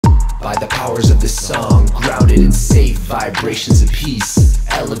by the powers of this song, grounded in safe vibrations of peace,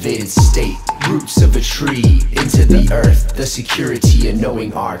 elevated state, roots of a tree, into the earth, the security of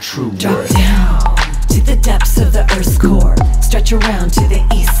knowing our true worth. Drop down to the depths of the earth's core, stretch around to the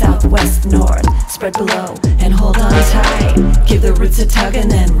east, south, west, north, spread below and hold on tight, give the roots a tug and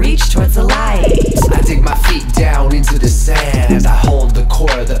then reach towards the light. I dig my feet down into the sand as I hold the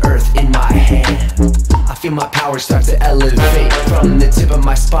core of the earth in my hand. I feel my power start to elevate from the tip of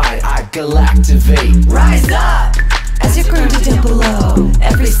my spine. I galactivate. Rise up as you're grounded down below.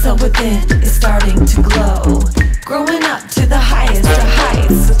 Every cell within is starting to glow, growing up to the highest of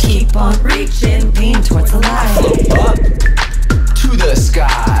heights. So keep on reaching, lean towards the light. Up to the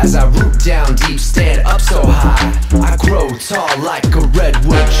sky as I root down deep, stand up so high. I grow tall like a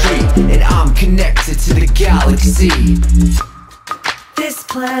redwood tree, and I'm connected to the galaxy. This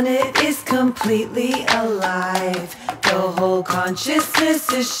planet is completely alive. The whole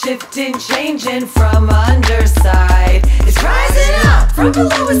consciousness is shifting, changing from underside. It's rising up from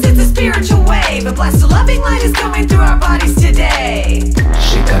below us, it's a spiritual wave. A blast of loving light is going through our bodies today.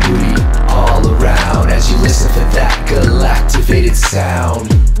 Shake that booty all around as you listen for that galactivated sound.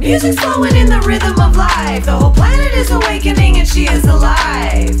 Music's flowing in the rhythm of life. The whole planet is awakening and she is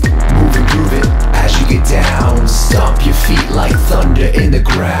alive. Move and groove it as you get down. Stomp your feet like thunder in the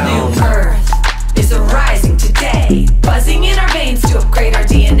ground. New Earth is arising today, buzzing in our veins to upgrade our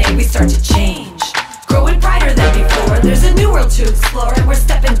DNA. We start to change, growing brighter than before. There's a new world to explore, and we're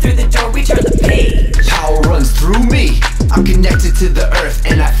stepping through the door. We turn the page. Power runs through me. I'm connected to the earth,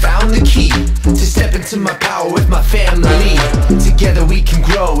 and I found the key to step into my power with my family. Together we can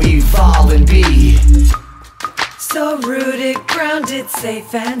grow, evolve, and be so rooted, grounded,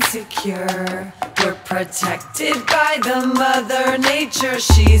 safe and secure. We're protected by the mother nature.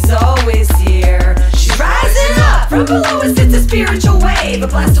 She's always here. She's rising up from below us, it's a spiritual wave. A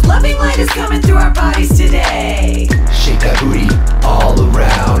blast of loving light is coming through our bodies today. Shake that booty all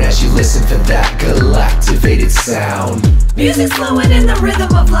around as you listen for that galactivated sound. Music's flowing in the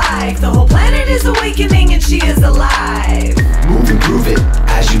rhythm of life. The whole planet is awakening and she is alive. Move and groove it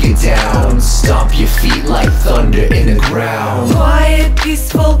as you get down. Stomp your feet like thunder in the ground. Quiet,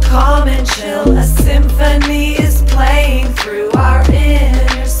 peaceful, calm and chill. A symphony is playing through our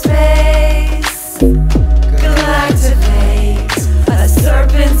inner space. Galactivate, a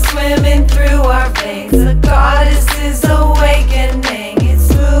serpent swimming through our veins. The goddess is awakening, it's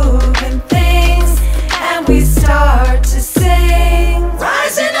moving things, and we start to sing.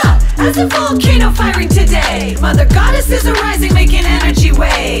 Rising up as a volcano firing today. Mother goddess is arising, making energy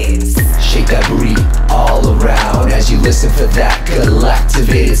waves. Shake that booty all around as you listen for that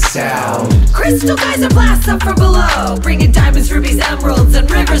galactivated sound. Crystal geyser blasts up from below, bringing diamonds, rubies, emeralds, and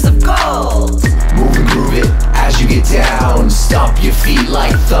rivers of gold. Move and groove it as you get down. Stomp your feet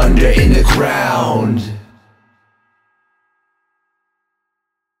like thunder in the ground.